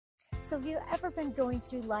So have you ever been going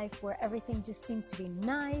through life where everything just seems to be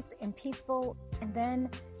nice and peaceful, and then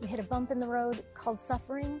you hit a bump in the road called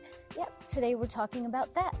suffering? Yep, today we're talking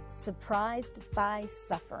about that, surprised by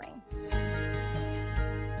suffering.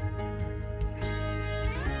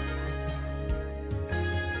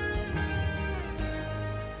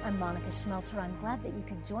 I'm Monica Schmelter. I'm glad that you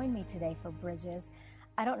could join me today for Bridges.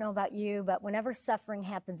 I don't know about you, but whenever suffering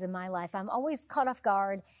happens in my life, I'm always caught off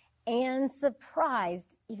guard and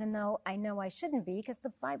surprised, even though I know I shouldn't be, because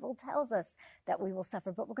the Bible tells us that we will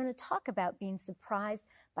suffer. But we're going to talk about being surprised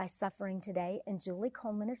by suffering today, and Julie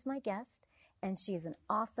Coleman is my guest, and she is an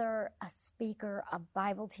author, a speaker, a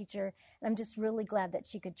Bible teacher, and I'm just really glad that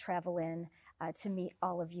she could travel in to meet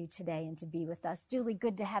all of you today and to be with us. Julie,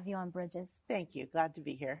 good to have you on Bridges. Thank you. Glad to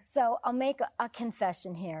be here. So I'll make a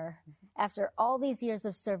confession here. After all these years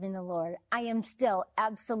of serving the Lord, I am still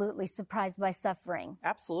absolutely surprised by suffering.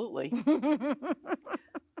 Absolutely.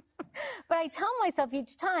 But I tell myself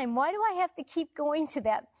each time, why do I have to keep going to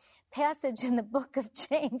that passage in the book of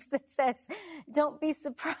James that says, don't be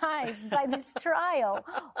surprised by this trial?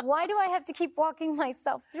 Why do I have to keep walking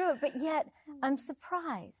myself through it? But yet I'm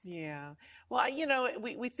surprised. Yeah. Well,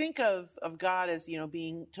 we think of God as,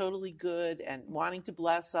 being totally good and wanting to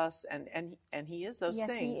bless us, and he is those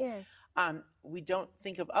things. Yes, he is. We don't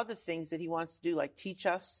think of other things that he wants to do, like teach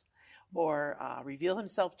us or reveal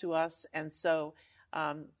himself to us. And so,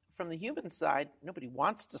 from the human side, nobody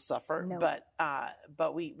wants to suffer, no.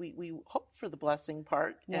 but we hope for the blessing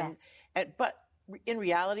part. Yes. But in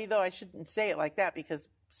reality, though, I shouldn't say it like that, because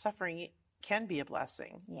suffering can be a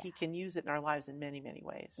blessing. Yeah. He can use it in our lives in many, many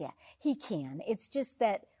ways. Yeah, he can. It's just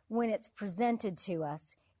that when it's presented to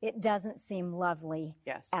us, it doesn't seem lovely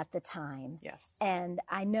at the time. Yes. And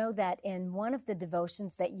I know that in one of the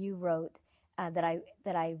devotions that you wrote that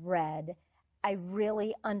I read, I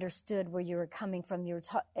really understood where you were coming from. You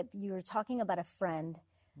were talking about a friend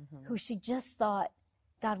who she just thought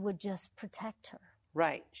God would just protect her.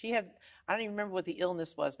 Right. She had, I don't even remember what the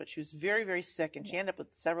illness was, but she was very, very sick, and she ended up with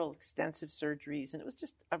several extensive surgeries, and it was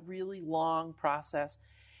just a really long process.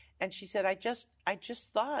 And she said, I just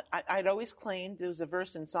thought, I'd always claimed, there was a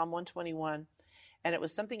verse in Psalm 121, and it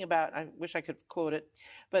was something about, I wish I could quote it,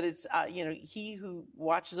 but it's, he who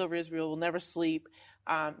watches over Israel will never sleep.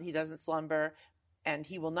 He doesn't slumber, and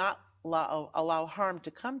he will not allow harm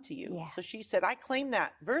to come to you. Yeah. So she said, I claim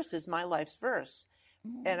that verse as my life's verse.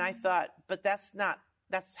 Mm-hmm. And I thought, but that's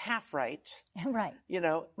half right. Right.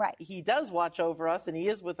 Right. He does watch over us, and he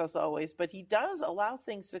is with us always, but he does allow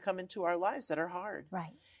things to come into our lives that are hard.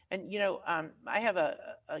 Right. And, I have a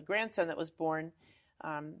grandson that was born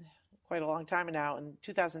quite a long time now, in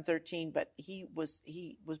 2013, but he was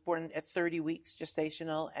born at 30 weeks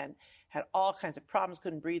gestational and had all kinds of problems,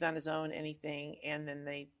 couldn't breathe on his own, anything. And then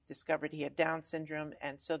they discovered he had Down syndrome.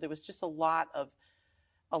 And so there was just a lot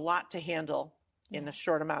to handle in a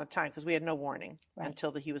short amount of time, because we had no warning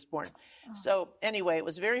until he was born. Oh. So anyway, it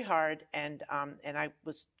was very hard. And I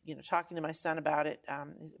was, talking to my son about it.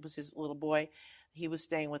 It was his little boy. He was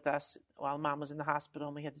staying with us while Mom was in the hospital,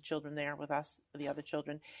 and we had the children there with us, the other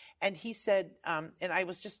children. And he said, and I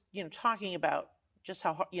was just, talking about just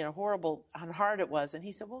how, horrible and hard it was. And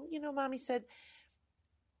he said, well, Mom, he said,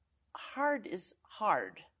 hard is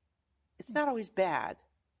hard. It's not always bad,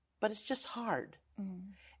 but it's just hard. Mm.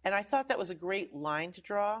 And I thought that was a great line to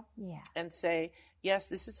draw and say, yes,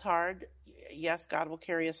 this is hard. Yes, God will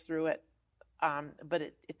carry us through it. But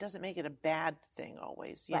it doesn't make it a bad thing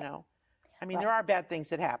always, you know. I mean, there are bad things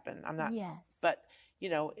that happen. I'm not, but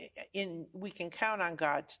we can count on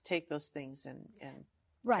God to take those things and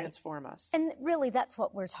transform us. And really, that's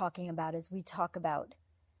what we're talking about as we talk about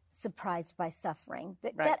surprised by suffering.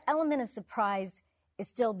 That element of surprise is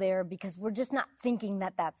still there because we're just not thinking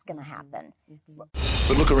that that's going to happen. Mm-hmm.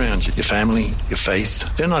 But look around you. Your family, your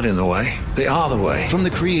faith, they're not in the way. They are the way. From the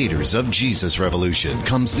creators of Jesus Revolution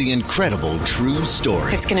comes the incredible true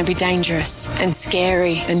story. It's going to be dangerous and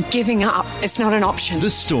scary, and giving up, it's not an option. The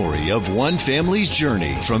story of one family's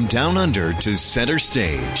journey from down under to center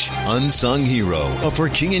stage. Unsung Hero, a For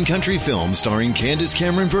King and Country film starring Candace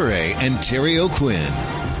Cameron Bure and Terry O'Quinn.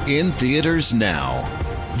 In theaters now.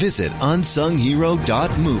 Visit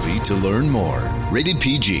unsunghero.movie to learn more. Rated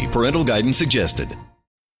PG. Parental guidance suggested.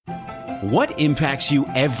 What impacts you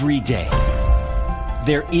every day?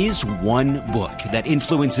 There is one book that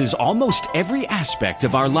influences almost every aspect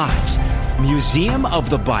of our lives. Museum of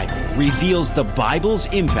the Bible reveals the Bible's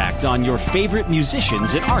impact on your favorite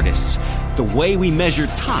musicians and artists, the way we measure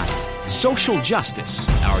time, social justice,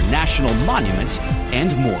 our national monuments,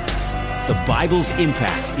 and more. The Bible's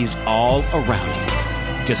impact is all around you.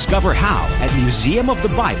 Discover how at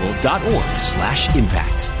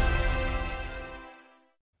museumofthebible.org/impact.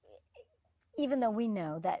 even though we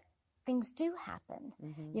know that things do happen.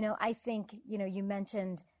 You know, I think, you know, you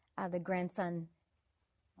mentioned the grandson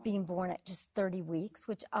being born at just 30 weeks,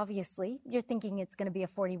 which obviously you're thinking it's going to be a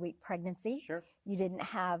 40-week pregnancy. Sure. You didn't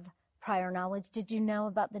have prior knowledge. Did you know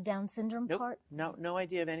about the Down syndrome part? No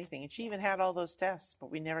idea of anything. And she even had all those tests, but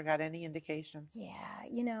we never got any indication. Yeah,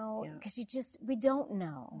 you know, because we don't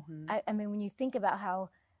know. I mean, when you think about how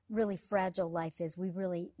really fragile life is, we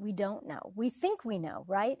don't know. We think we know,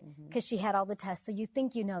 right? Because she had all the tests, so you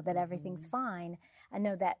think you know that everything's fine. I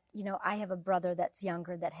know that, you know, I have a brother that's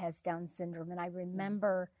younger that has Down syndrome, and I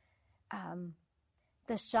remember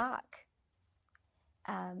the shock.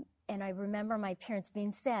 And I remember my parents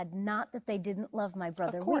being sad, not that they didn't love my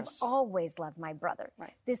brother. Of course. We've always loved my brother.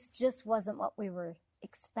 Right. This just wasn't what we were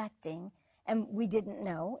expecting. And we didn't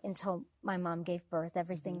know until my mom gave birth.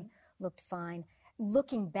 Everything looked fine.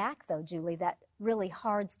 Looking back, though, Julie, that really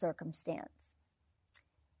hard circumstance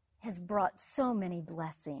has brought so many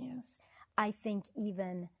blessings. Yes. I think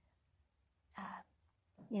even,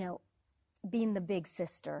 you know, being the big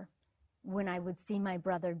sister, when I would see my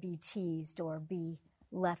brother be teased or be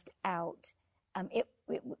left out,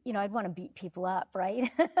 you know, I'd want to beat people up,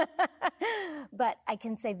 right? But I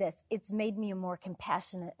can say this, it's made me a more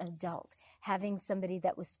compassionate adult. Having somebody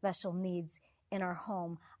that with special needs in our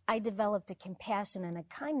home, I developed a compassion and a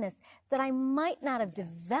kindness that I might not have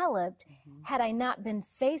developed had I not been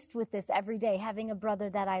faced with this every day, having a brother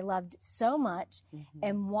that I loved so much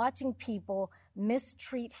and watching people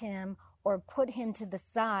mistreat him or put him to the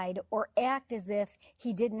side or act as if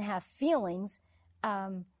he didn't have feelings,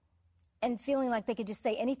 and feeling like they could just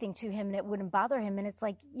say anything to him and it wouldn't bother him. And it's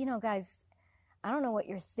like, you know, guys, I don't know what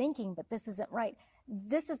you're thinking, but this isn't right.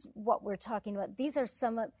 This is what we're talking about. These are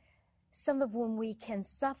some of when we can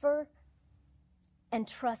suffer and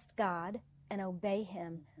trust God and obey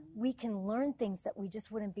him, we can learn things that we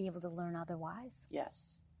just wouldn't be able to learn otherwise.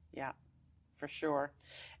 Yes. Yeah, for sure.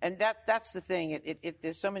 And that's the thing.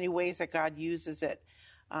 There's so many ways that God uses it.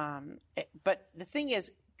 But the thing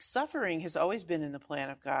is, suffering has always been in the plan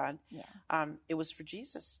of God. Yeah. It was for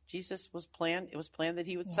Jesus. Jesus was planned. It was planned that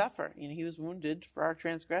he would suffer. You know, he was wounded for our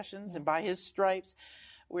transgressions, and by his stripes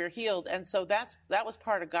we're healed. And so that was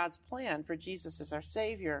part of God's plan for Jesus as our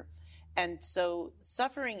Savior. And so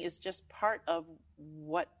suffering is just part of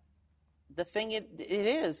what the thing it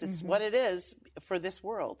is. It's what it is for this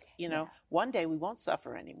world. You know, one day we won't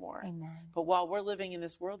suffer anymore. Amen. But while we're living in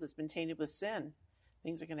this world that's been tainted with sin,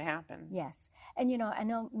 things are going to happen. Yes. And, you know, I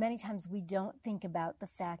know many times we don't think about the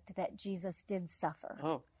fact that Jesus did suffer.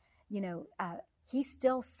 Oh. You know, he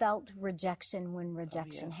still felt rejection when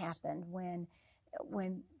rejection happened, when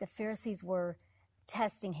the Pharisees were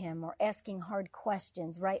testing him or asking hard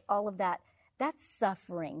questions, right? All of that, that's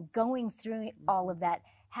suffering, going through all of that,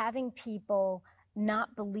 having people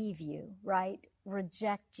not believe you, right?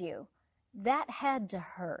 Reject you. That had to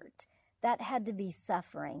hurt. That had to be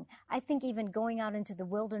suffering. I think even going out into the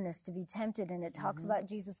wilderness to be tempted, and it talks about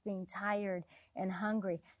Jesus being tired and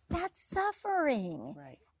hungry, that's suffering.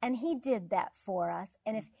 Right. And he did that for us.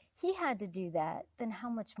 And if he had to do that, then how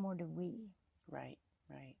much more do we? Right,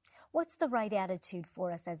 right. What's the right attitude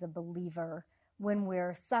for us as a believer when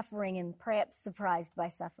we're suffering and perhaps surprised by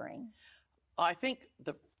suffering? I think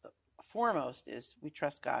the foremost is we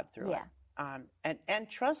trust God through it. And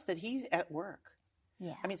trust that he's at work.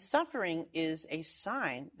 Yeah. I mean, suffering is a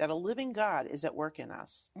sign that a living God is at work in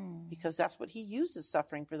us, because that's what he uses,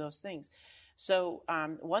 suffering, for those things. So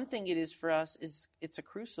one thing it is for us is it's a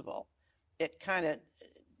crucible. It kind of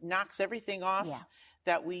knocks everything off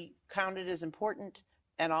that we counted as important,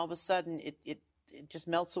 and all of a sudden it just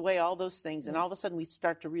melts away all those things, and all of a sudden we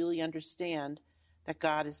start to really understand that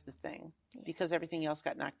God is the thing, because everything else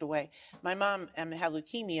got knocked away. My mom had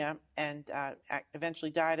leukemia and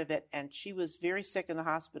eventually died of it, and she was very sick in the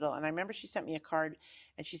hospital. And I remember she sent me a card,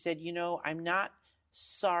 and she said, you know, I'm not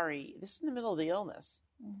sorry. This is in the middle of the illness.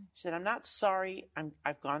 She said, I'm not sorry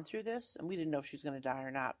I've gone through this. And we didn't know if she was going to die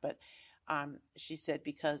or not. But she said,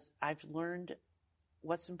 because I've learned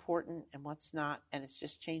what's important and what's not, and it's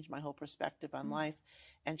just changed my whole perspective on life.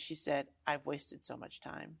 And she said, I've wasted so much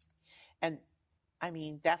time. And I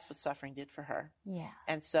mean, that's what suffering did for her. Yeah.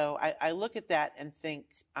 And so I look at that and think,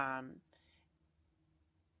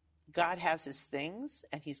 God has his things,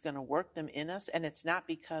 and he's going to work them in us. And it's not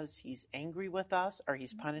because he's angry with us or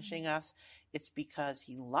he's punishing us. It's because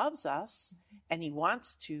he loves us, and he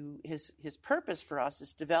wants to, his purpose for us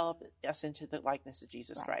is to develop us into the likeness of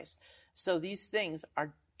Jesus Christ. So these things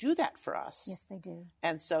are do that for us. Yes, they do.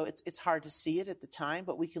 And so it's hard to see it at the time,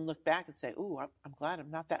 but we can look back and say, "Ooh, I'm glad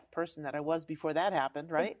I'm not that person that I was before that happened,"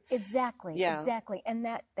 right? Exactly. Yeah. Exactly. And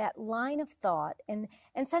that line of thought, and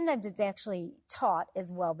sometimes it's actually taught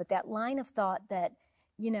as well, but that line of thought that,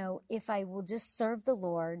 if I will just serve the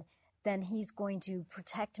Lord, then he's going to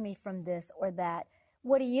protect me from this or that.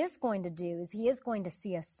 What he is going to do is he is going to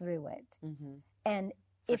see us through it. Mm-hmm. And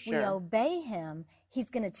if we obey him, he's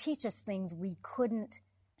going to teach us things we couldn't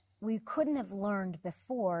have learned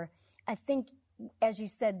before. I think, as you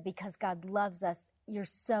said, because God loves us, you're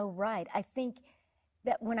so right. I think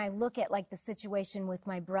that when I look at like the situation with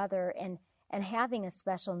my brother and having a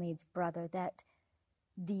special needs brother, that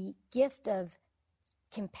the gift of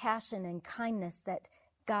compassion and kindness that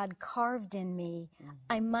God carved in me, mm-hmm.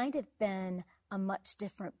 I might have been a much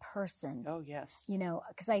different person. Oh, yes.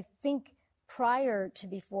 Because I think prior to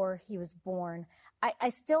before he was born, I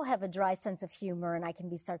still have a dry sense of humor and I can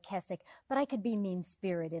be sarcastic, but I could be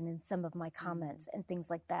mean-spirited in some of my comments and things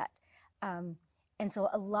like that. And so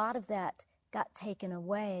a lot of that got taken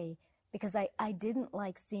away because I didn't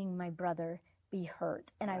like seeing my brother be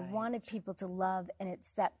hurt. And I wanted people to love and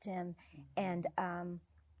accept him. Mm-hmm. And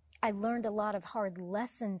I learned a lot of hard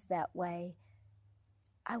lessons that way.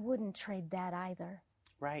 I wouldn't trade that either.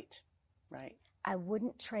 Right. I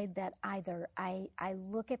wouldn't trade that either. I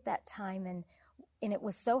look at that time and it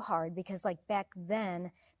was so hard because like back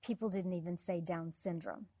then, people didn't even say Down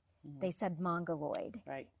syndrome. Mm-hmm. They said mongoloid.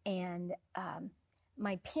 Right. And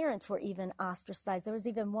my parents were even ostracized. There was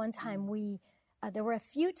even one time there were a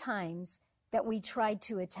few times that we tried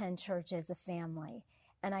to attend church as a family.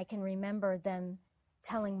 And I can remember them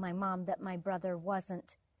telling my mom that my brother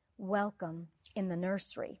wasn't welcome in the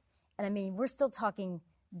nursery. And I mean, we're still talking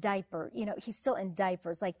diaper, he's still in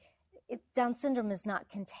diapers. Like Down syndrome is not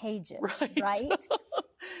contagious, right?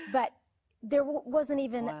 But there wasn't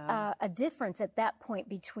even a difference at that point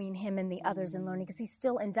between him and the others in learning because he's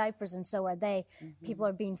still in diapers and so are they. Mm-hmm. People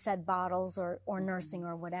are being fed bottles or nursing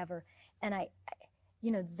or whatever. And I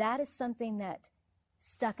that is something that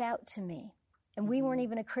stuck out to me. And we weren't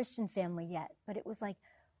even a Christian family yet, but it was like,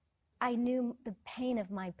 I knew the pain of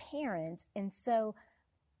my parents. And so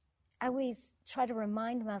I always try to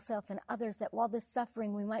remind myself and others that while this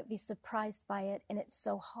suffering, we might be surprised by it and it's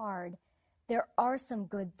so hard, there are some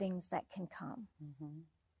good things that can come.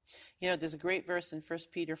 Mm-hmm. There's a great verse in 1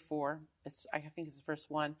 Peter 4. I think it's verse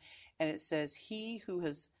 1. And it says, he who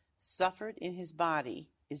has suffered in his body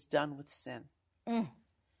is done with sin. Mm.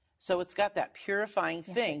 So it's got that purifying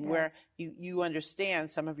thing where you understand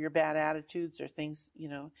some of your bad attitudes or things,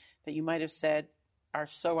 that you might have said are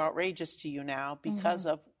so outrageous to you now because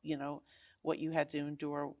of, what you had to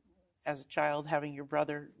endure as a child, having your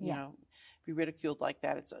brother, be ridiculed like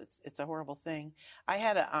that. It's a horrible thing. I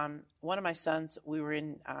had one of my sons, we were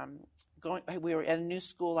we were at a new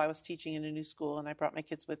school. I was teaching in a new school and I brought my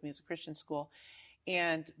kids with me. It's a Christian school.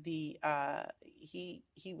 And he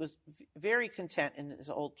was very content in his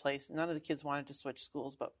old place. None of the kids wanted to switch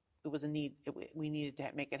schools, but it was a need. We needed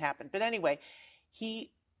to make it happen. But anyway,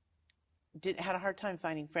 he had a hard time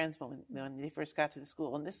finding friends when they first got to the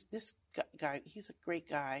school. And this guy, he's a great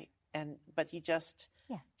guy, but he just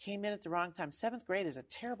came in at the wrong time. 7th grade is a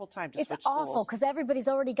terrible time to switch schools. It's awful because everybody's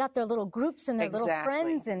already got their little groups and their little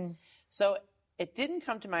friends. And so it didn't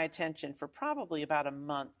come to my attention for probably about a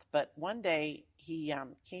month, but one day he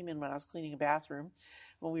came in when I was cleaning a bathroom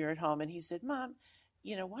when we were at home, and he said, "Mom,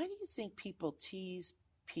 why do you think people tease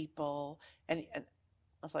people?" And I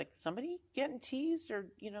was like, "Somebody getting teased, or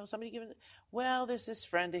somebody giving?" Well, there's this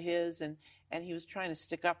friend of his, and he was trying to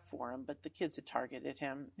stick up for him, but the kids had targeted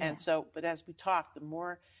him, and so. But as we talked, the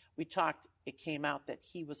more we talked, it came out that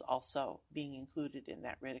he was also being included in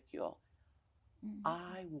that ridicule.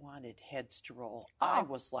 I wanted heads to roll. I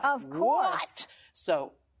was like, of course. What?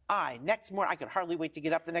 So next morning, I could hardly wait to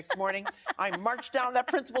get up the next morning. I marched down to that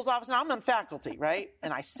principal's office. Now I'm on faculty, right?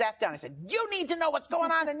 And I sat down. I said, "You need to know what's going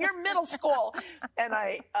on in your middle school." And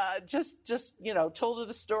I just told her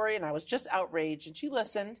the story, and I was just outraged. And she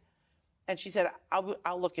listened, and she said,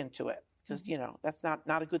 I'll look into it. Because, that's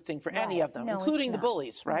not a good thing for any of them, including the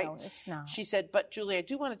bullies, right? No, it's not. She said, "But Julie, I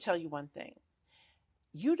do want to tell you one thing.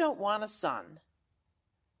 You don't want a son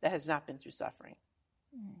that has not been through suffering."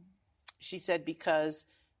 She said, because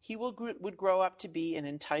he would grow up to be an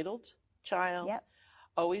entitled child,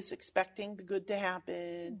 always expecting the good to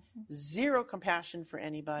happen, zero compassion for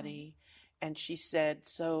anybody. And she said,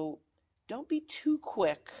 so don't be too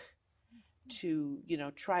quick to,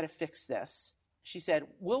 try to fix this. She said,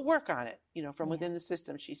 we'll work on it, from within the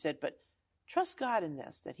system. She said, but trust God in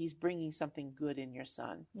this, that he's bringing something good in your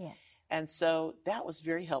son. Yes. And so that was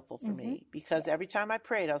very helpful for me, because every time I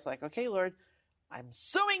prayed, I was like, okay, Lord, I'm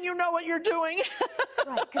assuming you know what you're doing.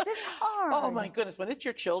 Right, because it's hard. Oh my goodness, when it's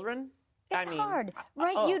your children, It's hard,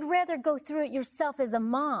 right? You'd rather go through it yourself as a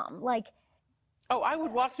mom. Like, I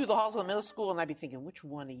would walk through the halls of the middle school and I'd be thinking, which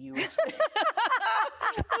one of you is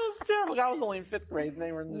It was terrible. I was only in 5th grade and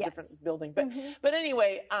they were in a different building. But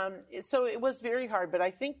anyway, so it was very hard. But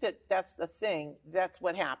I think that that's the thing. That's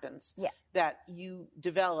what happens. Yeah. That you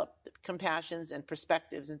develop compassions and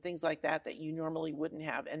perspectives and things like that you normally wouldn't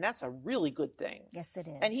have. And that's a really good thing. yes, it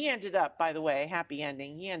is. And he ended up, by the way, happy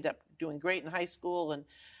ending. He ended up doing great in high school and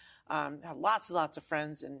had lots and lots of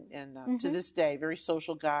friends. And to this day, very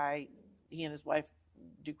social guy. He and his wife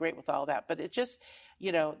do great with all that. But it just,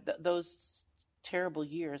 those terrible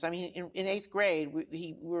years. I mean, in 8th grade,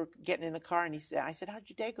 we were getting in the car and I said, how'd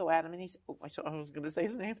your day go, Adam? And he said, I was going to say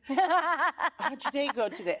his name. How'd your day go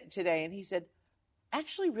today? And he said,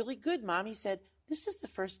 actually really good, Mom. He said, this is the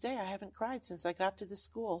first day I haven't cried since I got to this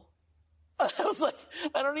school. I was like,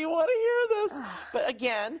 I don't even want to hear this. But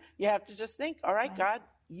again, you have to just think, all right, God,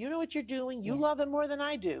 you know what you're doing. You love him more than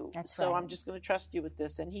I do. That's so right. I'm just going to trust you with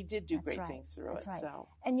this. And he did do That's great right. things through That's it. right. So.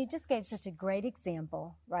 And you just gave such a great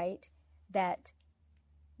example, right? That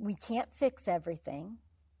we can't fix everything.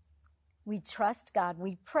 We trust God.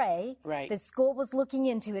 We pray. Right. The school was looking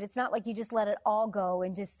into it. It's not like you just let it all go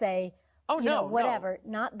and just say, whatever.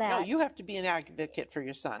 Not that. No, you have to be an advocate for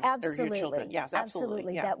your son Absolutely. or your children. Yes,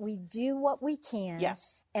 absolutely. Yeah. That we do what we can.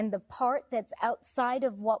 Yes. And the part that's outside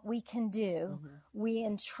of what we can do, we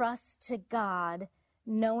entrust to God,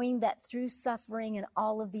 knowing that through suffering and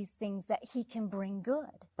all of these things that he can bring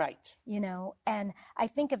good. Right. And I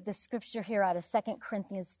think of the scripture here out of 2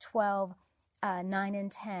 Corinthians 12, 9 and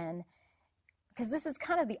 10, because this is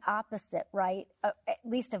kind of the opposite, right? At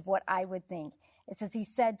least of what I would think. It says, he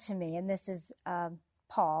said to me, and this is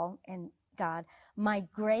Paul and God, my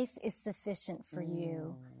grace is sufficient for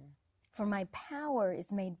you, for my power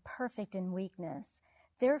is made perfect in weakness.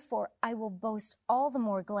 Therefore, I will boast all the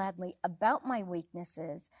more gladly about my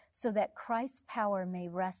weaknesses, so that Christ's power may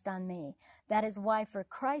rest on me. That is why, for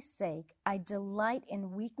Christ's sake, I delight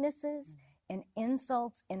in weaknesses, in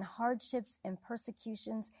insults, in hardships, in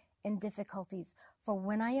persecutions, in difficulties. For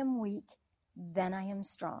when I am weak, then I am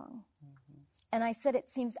strong. And I said it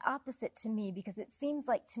seems opposite to me, because it seems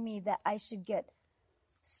like to me that I should get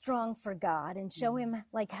strong for God and show him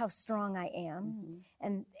like how strong I am.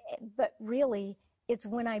 But really, it's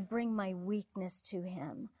when I bring my weakness to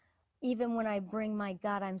him. Even when I bring my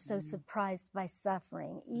God, I'm so surprised by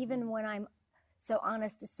suffering. Even when I'm so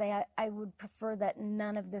honest to say I would prefer that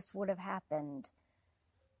none of this would have happened.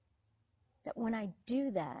 That when I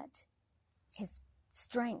do that, his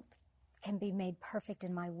strength can be made perfect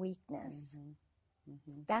in my weakness.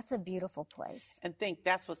 That's a beautiful place. And think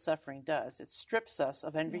that's what suffering does. It strips us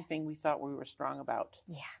of everything we thought we were strong about.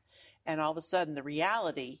 Yeah. And all of a sudden, the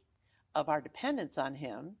reality of our dependence on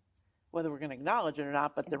him, whether we're going to acknowledge it or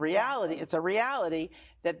not, but the reality, it's a reality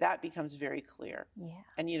that becomes very clear. Yeah.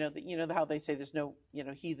 And you know how they say there's no,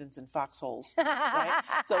 heathens in foxholes, right?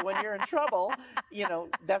 So when you're in trouble,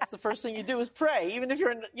 that's the first thing you do is pray, even if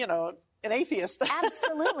you're an atheist.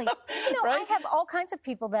 Absolutely. Right? I have all kinds of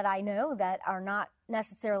people that I know that are not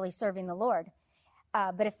necessarily serving the Lord.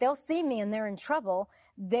 But if they'll see me and they're in trouble,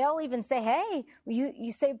 they'll even say, hey,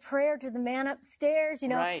 you say prayer to the man upstairs,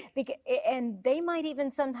 Right. And they might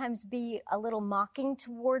even sometimes be a little mocking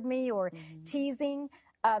toward me or teasing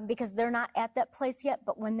because they're not at that place yet.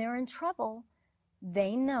 But when they're in trouble,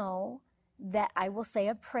 they know that I will say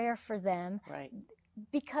a prayer for them. Right.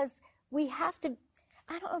 Because we have to,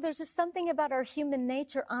 I don't know, there's just something about our human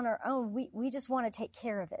nature on our own. We just want to take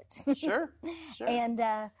care of it. Sure. And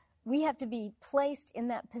we have to be placed in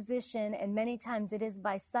that position, and many times it is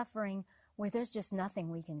by suffering where there's just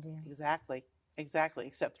nothing we can do. Exactly.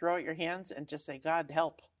 Except throw out your hands and just say, God,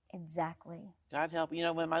 help. Exactly. God help.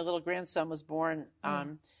 When my little grandson was born,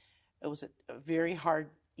 it was a very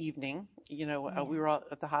hard evening. We were all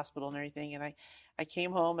at the hospital and everything, and I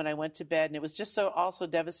came home and I went to bed, and it was just so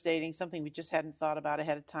devastating, something we just hadn't thought about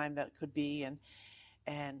ahead of time that it could be,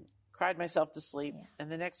 and cried myself to sleep. Yeah.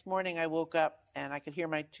 And the next morning I woke up and I could hear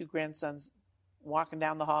my 2 grandsons walking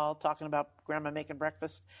down the hall talking about Grandma making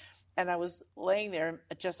breakfast. And I was laying there,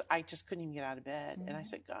 I just couldn't even get out of bed. And I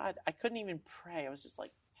said, God, I couldn't even pray. I was just like,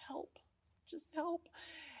 help, just help.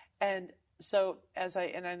 And so I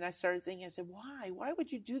started thinking, I said, why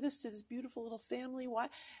would you do this to this beautiful little family? Why,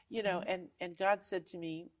 and God said to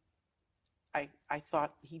me, I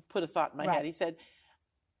thought, he put a thought in my head. He said,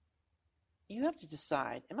 you have to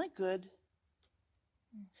decide, am I good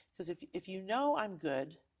Because if you know I'm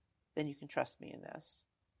good, then you can trust me in this.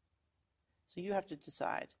 So you have to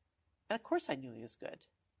decide. And of course I knew he was good.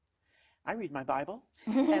 I read my Bible.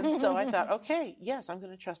 And so I thought, okay, yes, I'm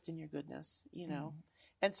going to trust in your goodness, you know.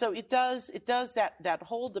 And so it does that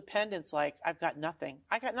whole dependence, like, I've got nothing.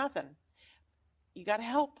 I got nothing. You got to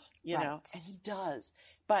help, you know. And he does.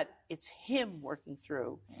 But it's him working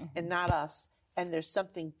through and not us. And there's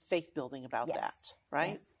something faith building about that,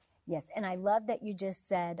 right? Yes. And I love that you just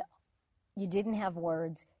said, you didn't have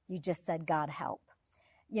words. You just said, God help.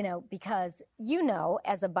 You know, because, you know,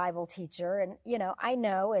 as a Bible teacher, and, you know, I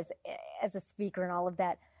know as a speaker and all of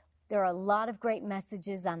that, there are a lot of great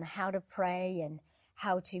messages on how to pray and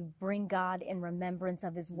how to bring God in remembrance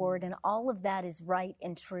of his word. And all of that is right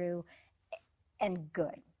and true and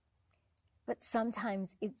good. But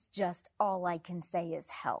sometimes it's just all I can say is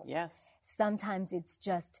help. Yes. Sometimes it's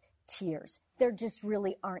just tears. There just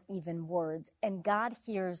really aren't even words. And God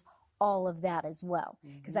hears all of that as well.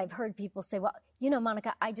 Because I've heard people say, well, you know,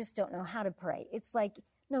 Monica, I just don't know how to pray. It's like,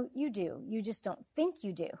 no, you do. You just don't think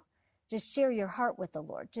you do. Just share your heart with the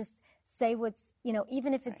Lord. Just say what's, you know,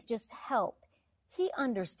 even if it's just help. He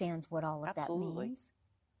understands what all of that means.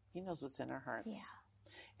 He knows what's in our hearts. Yeah.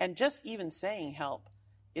 And just even saying help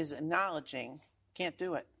is acknowledging, can't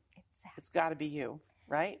do it. Exactly. It's got to be you,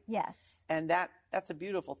 right? Yes. And that's a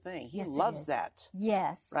beautiful thing. He loves that.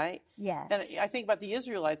 Yes. Right? Yes. And I think about the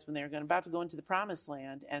Israelites when they were about to go into the promised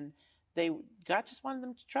land, and God just wanted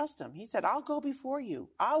them to trust him. He said, I'll go before you.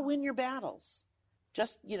 I'll win your battles.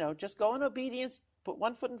 Just go in obedience, put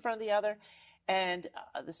one foot in front of the other. And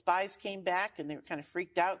the spies came back, and they were kind of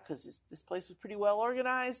freaked out because this place was pretty well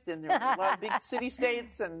organized, and there were a lot of big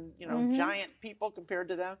city-states and, you know, giant people compared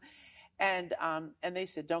to them. And they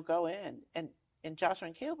said, don't go in. And Joshua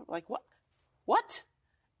and Caleb were like, what?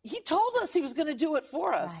 He told us he was going to do it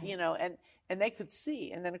for us, you know, and they could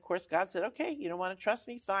see. And then, of course, God said, okay, you don't want to trust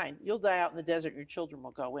me? Fine. You'll die out in the desert. Your children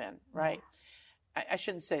will go in, right? Yeah. I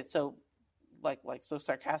shouldn't say it so like so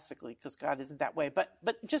sarcastically, because God isn't that way. But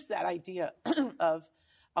just that idea of,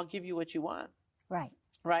 I'll give you what you want. Right.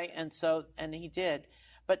 Right. And he did.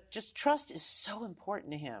 But just trust is so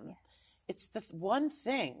important to him. Yes. It's the one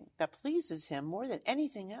thing that pleases him more than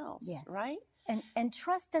anything else. Yes. Right. And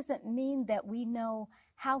trust doesn't mean that we know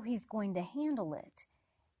how he's going to handle it.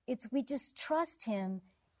 It's we just trust him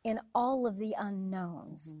in all of the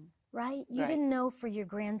unknowns, right? You didn't know for your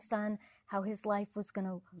grandson how his life was going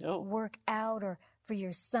to work out, or for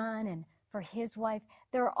your son and for his wife.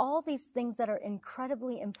 There are all these things that are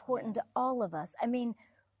incredibly important to all of us. I mean,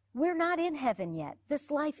 we're not in heaven yet. This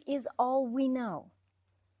life is all we know.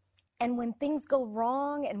 And when things go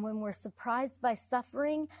wrong and when we're surprised by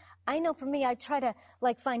suffering, I know for me, I try to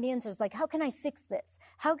find answers. Like, how can I fix this?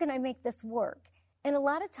 How can I make this work? And a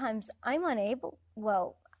lot of times I'm unable.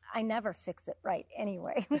 Well, I never fix it right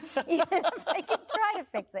anyway, even if I can try to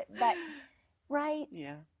fix it. But, right?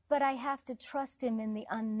 Yeah. But I have to trust him in the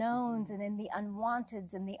unknowns and in the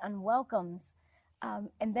unwanteds and the unwelcomes.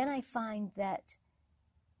 And then I find that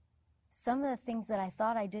some of the things that I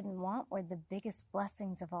thought I didn't want were the biggest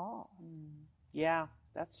blessings of all. Yeah,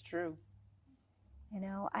 that's true. You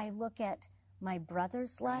know, I look at my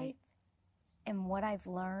brother's life and what I've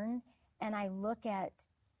learned, and I look at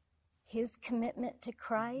his commitment to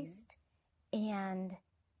Christ and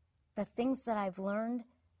the things that I've learned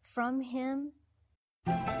from him.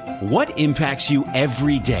 What impacts you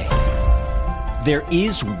every day? There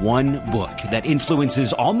is one book that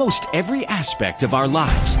influences almost every aspect of our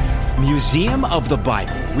lives. Museum of the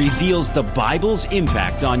Bible reveals the Bible's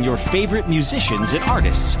impact on your favorite musicians and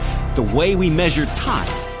artists, the way we measure time,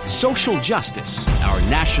 social justice, our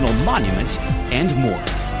national monuments, and more.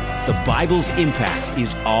 The Bible's impact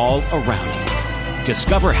is all around you.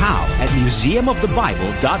 Discover how at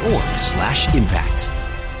museumofthebible.org/impact.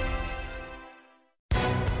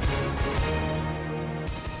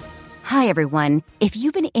 Hi, everyone. If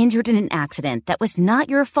you've been injured in an accident that was not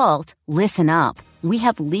your fault, listen up. We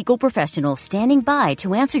have legal professionals standing by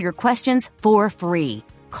to answer your questions for free.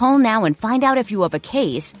 Call now and find out if you have a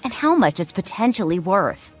case and how much it's potentially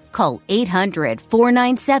worth. Call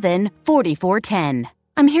 800-497-4410.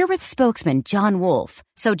 I'm here with spokesman John Wolf.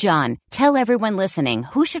 So, John, tell everyone listening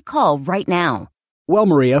who should call right now. Well,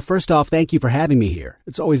 Maria, first off, thank you for having me here.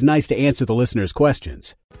 It's always nice to answer the listeners'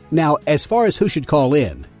 questions. Now, as far as who should call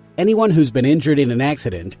in, anyone who's been injured in an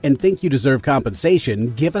accident and think you deserve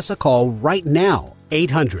compensation, give us a call right now.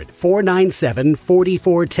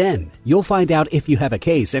 800-497-4410. You'll find out if you have a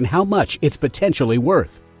case and how much it's potentially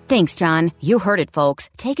worth. Thanks, John. You heard it, folks.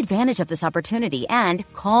 Take advantage of this opportunity and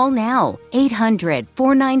call now.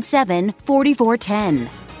 800-497-4410.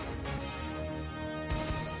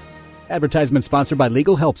 Advertisement sponsored by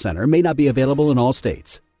Legal Help Center. May not be available in all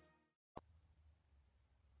states.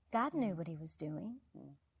 God knew what he was doing.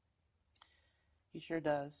 He sure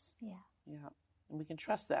does. Yeah. Yeah. And we can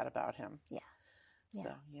trust that about him. Yeah. Yeah.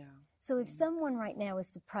 So, yeah. So if someone right now is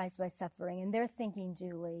surprised by suffering and they're thinking,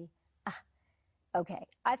 Julie, okay,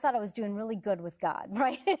 I thought I was doing really good with God,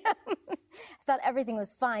 right? I thought everything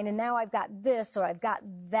was fine, and now I've got this or I've got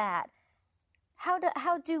that.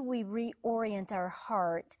 How do we reorient our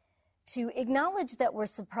heart to acknowledge that we're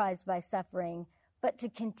surprised by suffering, but to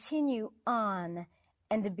continue on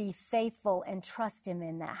and to be faithful and trust him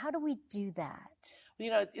in that? How do we do that? You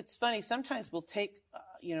know, it's funny. Sometimes we'll take,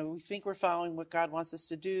 we think we're following what God wants us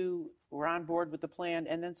to do. We're on board with the plan.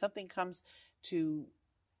 And then something comes to,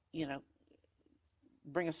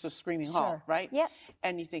 bring us to a screaming halt, right? Yep.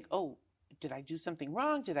 And you think, oh, did I do something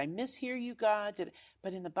wrong? Did I mishear you, God?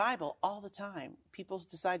 But in the Bible, all the time, people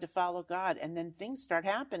decide to follow God. And then things start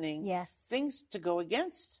happening. Yes. Things to go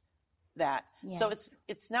against that. Yes. So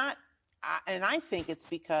it's not, and I think it's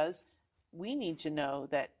because we need to know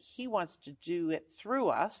that he wants to do it through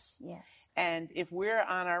us. Yes. And if we're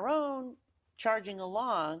on our own charging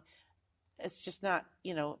along, it's just not,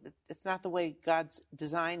 it's not the way God's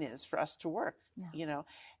design is for us to work, No.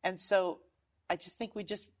 And so I just think we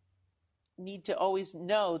just need to always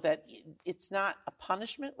know that it's not a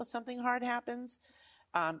punishment when something hard happens,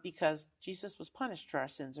 because Jesus was punished for our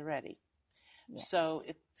sins already. Yes. So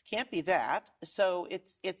it can't be that. So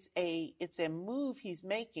it's a move he's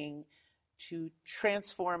making to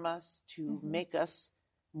transform us, to make us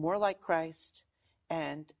more like Christ.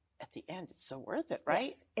 And at the end, it's so worth it, right?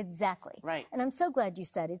 Yes, exactly. Right. And I'm so glad you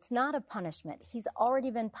said it's not a punishment. He's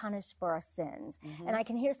already been punished for our sins. Mm-hmm. And I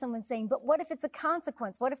can hear someone saying, but what if it's a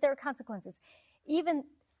consequence? What if there are consequences? Even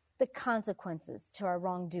the consequences to our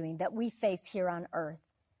wrongdoing that we face here on earth,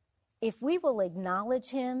 if we will acknowledge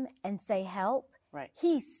him and say help, right,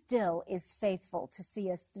 he still is faithful to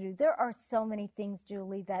see us through. There are so many things,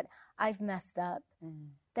 Julie, that I've messed up,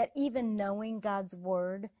 that even knowing God's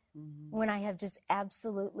word, when I have just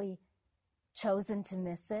absolutely chosen to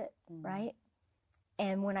miss it, right?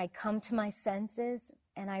 And when I come to my senses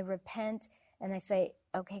and I repent and I say,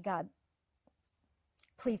 okay, God,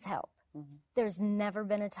 please help. There's never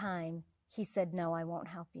been a time he said, no, I won't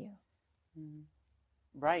help you.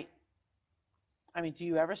 Right. I mean, do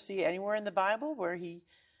you ever see anywhere in the Bible where he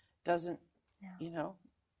doesn't,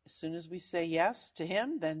 as soon as we say yes to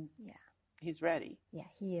him, then he's ready. Yeah,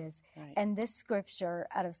 he is. Right. And this scripture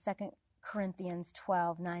out of 2 Corinthians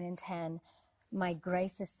 12, 9 and 10, my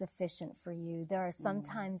grace is sufficient for you. There are some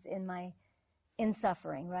times in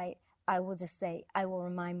suffering, right? I will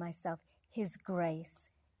remind myself, his grace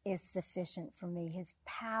is sufficient for me. His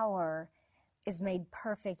power is made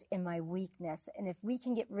perfect in my weakness. And if we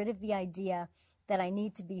can get rid of the idea that I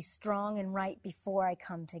need to be strong and right before I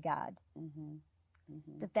come to God,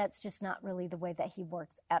 that's just not really the way that he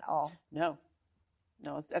works at all. No,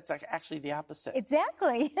 that's actually the opposite.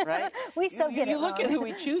 Exactly. Right? We get it You look wrong. at who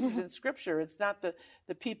he chooses in Scripture. It's not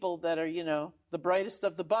the people that are, the brightest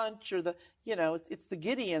of the bunch, or it's the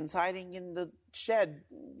Gideons hiding in the shed,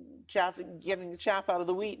 getting the chaff out of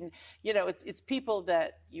the wheat. And, it's people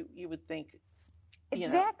that you would think,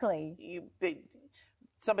 exactly.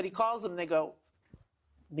 Somebody calls them, they go,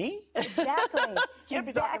 me? Exactly. Can't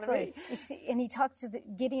be talking to me. You see, and he talks to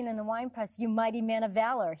Gideon in the wine press, you mighty man of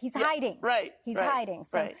valor. He's hiding. Right. He's hiding.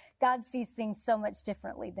 So right. God sees things so much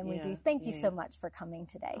differently than we do. Thank you Yeah. so much for coming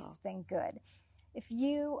today. It's been good. If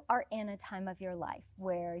you are in a time of your life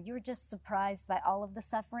where you're just surprised by all of the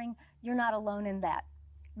suffering, you're not alone in that.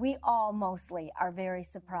 We all mostly are very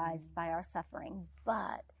surprised by our suffering.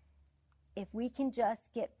 But if we can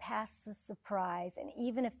just get past the surprise, and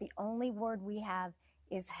even if the only word we have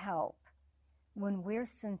is help, when we're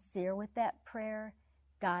sincere with that prayer,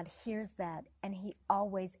 God hears that and he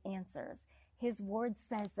always answers. His word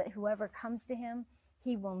says that whoever comes to him,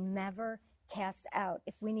 he will never cast out.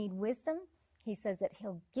 If we need wisdom, he says that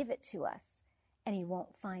he'll give it to us and he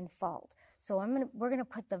won't find fault. So we're going to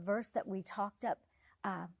put the verse that we talked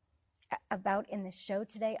about in the show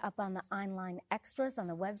today up on the online extras on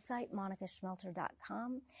the website,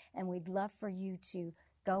 monicaschmelter.com, and we'd love for you to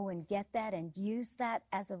go and get that and use that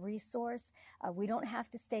as a resource. We don't have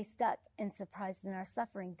to stay stuck and surprised in our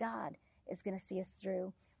suffering. God is going to see us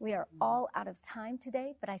through. We are all out of time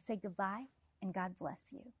today, but I say goodbye and God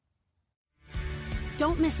bless you.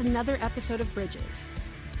 Don't miss another episode of Bridges.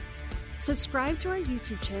 Subscribe to our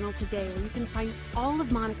YouTube channel today where you can find all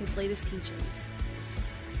of Monica's latest teachings.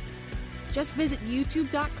 Just visit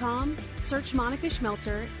youtube.com, search Monica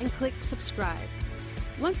Schmelter, and click subscribe.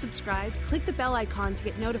 Once subscribed, click the bell icon to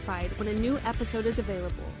get notified when a new episode is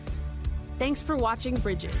available. Thanks for watching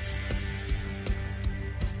Bridges.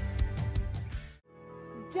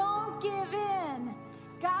 Don't give in.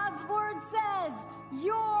 God's word says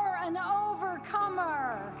you're an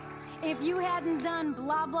overcomer. If you hadn't done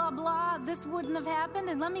blah, blah, blah, this wouldn't have happened.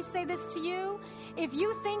 And let me say this to you. If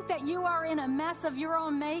you think that you are in a mess of your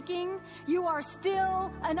own making, you are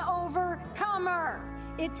still an overcomer.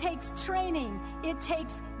 It takes training. It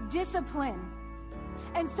takes discipline.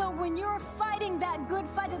 And so when you're fighting that good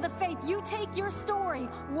fight of the faith, you take your story,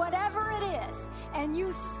 whatever it is, and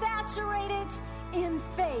you saturate it in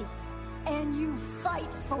faith, and you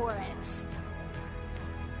fight for it.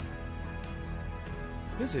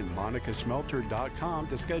 Visit monicaschmelter.com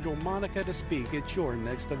to schedule Monica to speak at your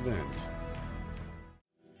next event.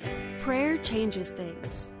 Prayer changes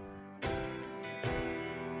things.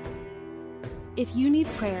 If you need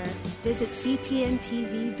prayer, visit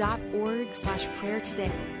ctntv.org/prayer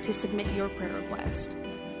today to submit your prayer request.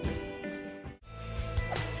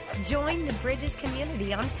 Join the Bridges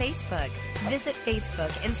community on Facebook. Visit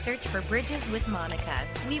Facebook and search for Bridges with Monica.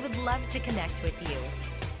 We would love to connect with you.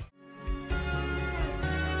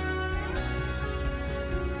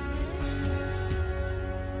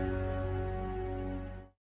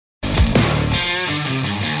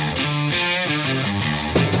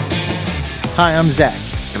 Hi, I'm Zach.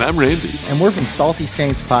 And I'm Randy. And we're from Salty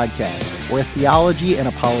Saints Podcast. We're a theology and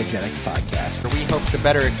apologetics podcast. We hope to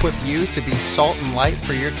better equip you to be salt and light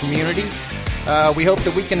for your community. We hope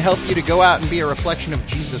that we can help you to go out and be a reflection of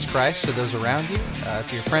Jesus Christ to those around you,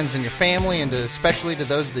 to your friends and your family, and especially to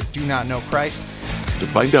those that do not know Christ. To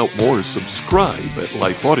find out more, subscribe at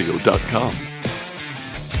lifeaudio.com.